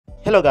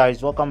Hello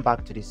guys, welcome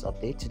back to this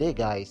update. Today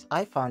guys,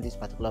 I found this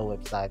particular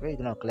website where you're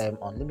gonna claim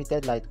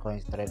unlimited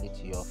Litecoins directly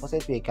to your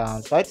faucet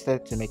account. So I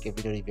decided to make a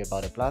video review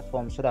about the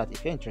platform so that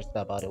if you're interested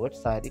about the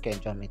website, you can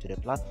jump into the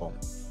platform.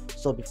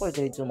 So before we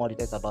get into more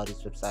details about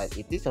this website,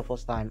 if this is your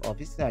first time or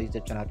visiting our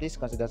YouTube channel, please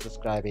consider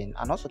subscribing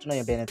and also turn on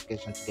your bell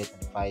notification to get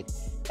notified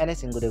any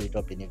single day we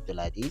drop a new video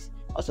like this.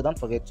 Also, don't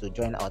forget to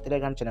join our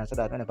Telegram channel so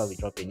that whenever we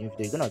drop a new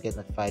video, you're gonna get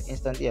notified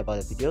instantly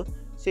about the video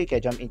so you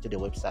can jump into the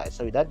website.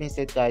 So with that being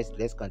said guys,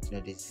 let's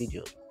continue this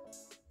video.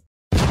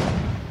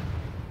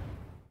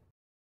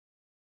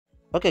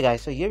 Okay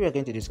guys, so here we are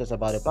going to discuss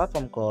about a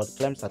platform called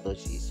Claim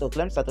Satoshi. So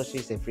Claim Satoshi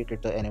is a free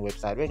crypto earning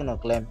website. We're going to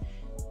claim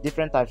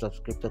different types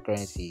of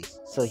cryptocurrencies.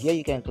 So here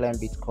you can claim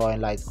Bitcoin,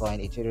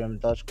 Litecoin, Ethereum,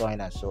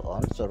 Dogecoin, and so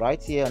on. So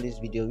right here on this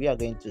video, we are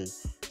going to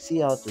see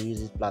how to use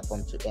this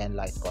platform to earn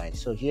Litecoin.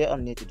 So here all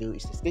you need to do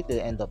is to stick to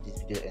the end of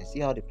this video and see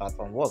how the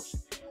platform works.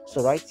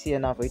 So right here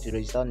now, for you to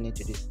register, you need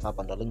to just tap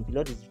on the link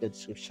below this video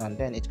description.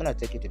 Then it's going to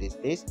take you to this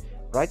place.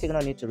 Right, you're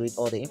going to need to read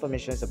all the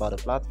information about the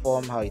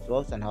platform, how it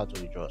works, and how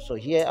to withdraw. So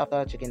here,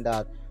 after checking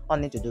that, all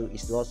you need to do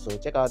is to also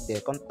check out their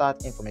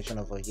contact information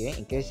over here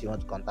in case you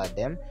want to contact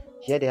them.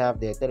 Here they have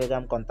their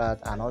Telegram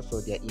contact and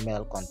also their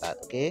email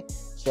contact. Okay,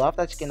 so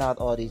after checking out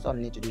all this, all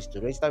you need to do is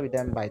to register with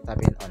them by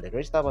tapping on the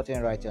register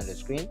button right here on the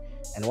screen.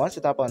 And once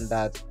you tap on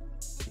that,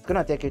 it's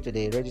gonna take you to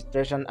the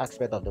registration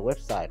aspect of the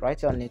website. Right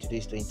here, all you need to do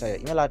is to enter your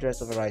email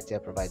address over right here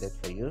provided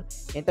for you.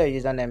 Enter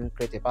your username,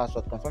 create a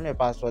password, confirm your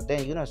password.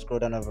 Then you're gonna scroll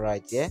down over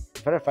right here,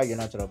 verify you're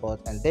not a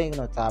robot, and then you're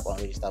gonna tap on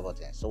register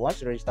button. So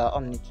once you register,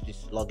 all you need to do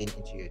is log in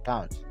into your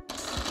account.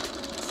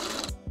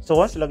 So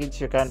once you log into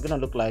your account, it's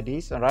gonna look like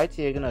this, and right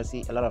here you're gonna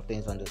see a lot of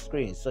things on the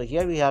screen. So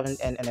here we have an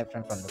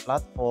NFM from the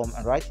platform,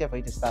 and right here for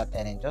you to start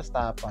earning, just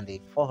tap on the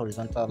 4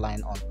 horizontal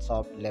line on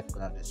top left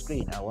corner of the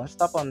screen. And once you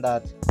tap on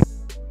that,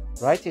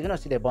 right, you're gonna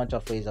see a bunch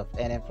of ways of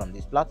earning from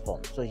this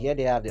platform. So here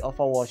they have the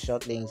offer wall,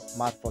 short links,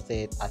 smart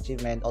faucet,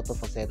 achievement, auto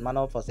faucet,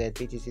 manual faucet,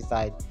 BTC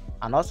side,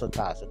 and also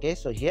tasks. Okay,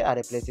 so here are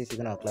the places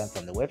you're gonna claim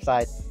from the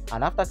website,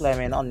 and after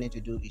claiming, all you need to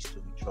do is to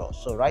withdraw.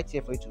 So right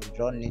here for you to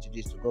withdraw, all you need to do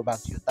is to go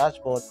back to your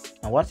dashboard,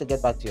 and once you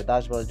get back to your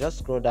dashboard, just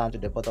scroll down to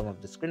the bottom of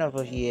the screen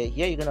over here.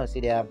 Here you're gonna see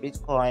they have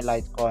Bitcoin,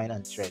 Litecoin,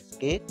 and Threads.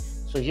 Okay,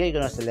 so here you're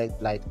gonna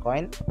select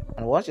Litecoin,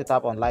 and once you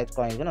tap on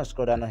Litecoin, you're gonna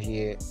scroll down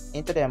here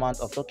into the amount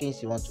of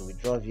tokens you want to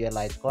withdraw via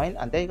Litecoin,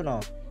 and then you're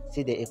gonna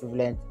see the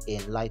equivalent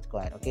in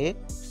Litecoin. Okay,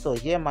 so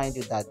here mind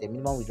you that the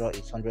minimum withdrawal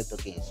is 100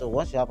 tokens. So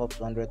once you have up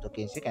to 100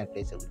 tokens, you can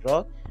place a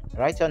withdrawal.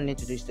 Right here, you need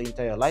to do is to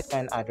enter your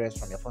Litecoin address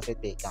from your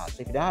faucet pay account.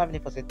 So if you don't have any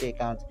faucet pay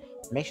account,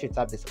 make sure you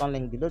tap the second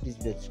link below this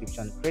video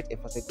description, create a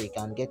faucet pay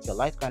account, get your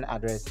Litecoin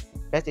address,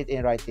 paste it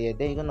in right here.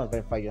 Then you're gonna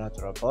verify you're not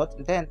a robot,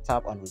 then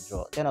tap on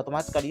withdraw. Then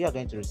automatically you are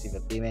going to receive a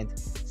payment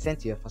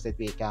sent to your faucet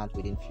pay account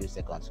within few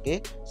seconds.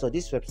 Okay, so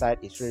this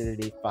website is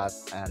really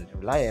fast and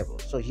reliable.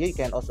 So here you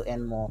can also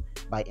earn more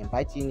by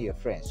inviting your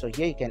friends. So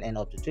here you can earn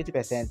up to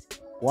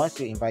 20%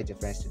 once you invite your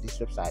friends to this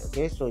website.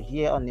 Okay, so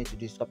here all you need to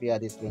do is copy out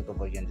this link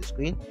over here on the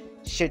screen,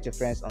 share it to your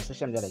friends on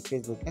social media like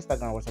Facebook,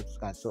 Instagram,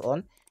 WhatsApp, and so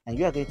on, and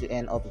you are going to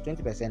earn up to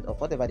 20% of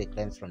whatever they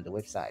claim from the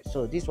website.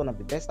 So this is one of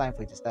the best time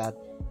for you to start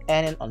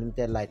earning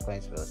unlimited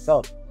Litecoins for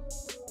yourself.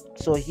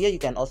 So here you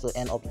can also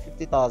earn up to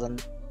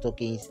 50,000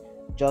 tokens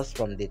just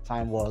from the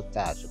time wall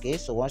task. Okay,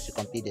 so once you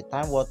complete the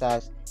time wall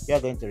task, you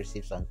are going to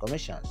receive some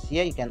commissions.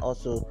 Here you can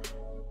also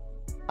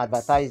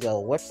advertise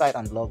your website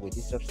and blog with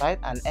this website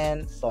and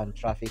earn some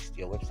traffic to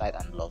your website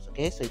and blogs.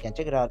 Okay, so you can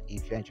check it out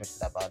if you're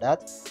interested about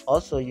that.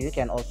 Also, you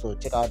can also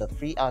check out the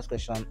free ask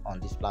question on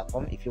this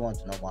platform if you want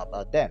to know more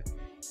about them.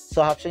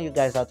 So I have shown you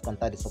guys how to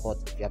contact the support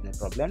if you have any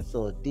problems.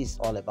 So this is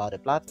all about the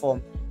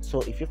platform.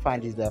 So if you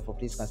find this therefore,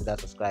 please consider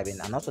subscribing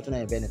and also turn on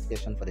your bell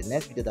notification for the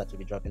next video that will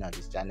be dropping on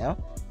this channel.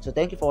 So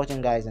thank you for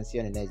watching guys, and see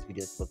you on the next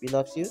video. Hope you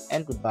loves you,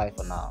 and goodbye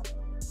for now.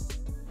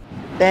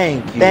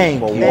 Thank you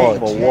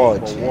for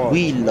watching.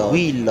 We love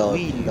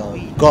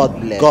you.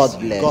 God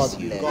bless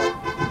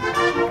you.